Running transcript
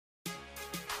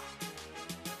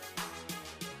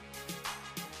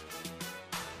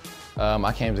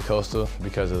I came to Coastal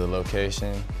because of the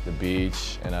location, the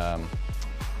beach, and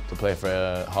to play for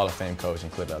a Hall of Fame coach in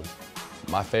Cliff Ellis.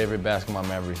 My favorite basketball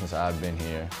memory since I've been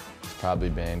here has probably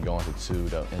been going to 2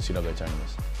 NCAA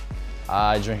tournaments.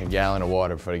 I drink a gallon of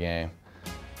water before the game,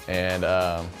 and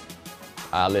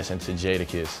I listen to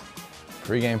Jadakiss.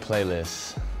 Pre-game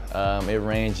playlist. It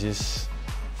ranges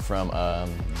from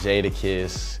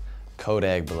Jadakiss,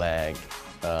 Kodak Black,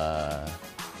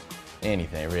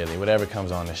 anything really. Whatever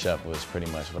comes on the shuffle is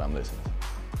pretty much what I'm listening to.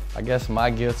 I guess my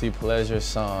guilty pleasure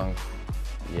song,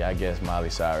 yeah, I guess Miley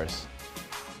Cyrus.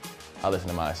 I listen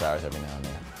to Miley Cyrus every now and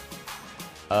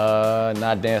then.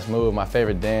 Not dance move, my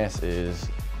favorite dance is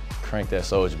Crank That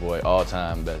Soulja Boy, all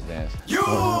time best dance.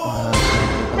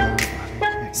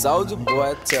 Soulja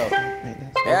Boy, tell me.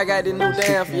 Hey, I got this new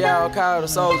dance for y'all called the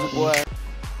Soulja Boy.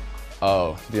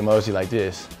 Oh, the emoji like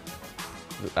this.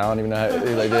 I don't even know how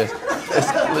it's like this.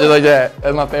 It's like that.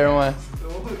 That's my favorite one.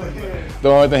 The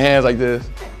one with the hands like this.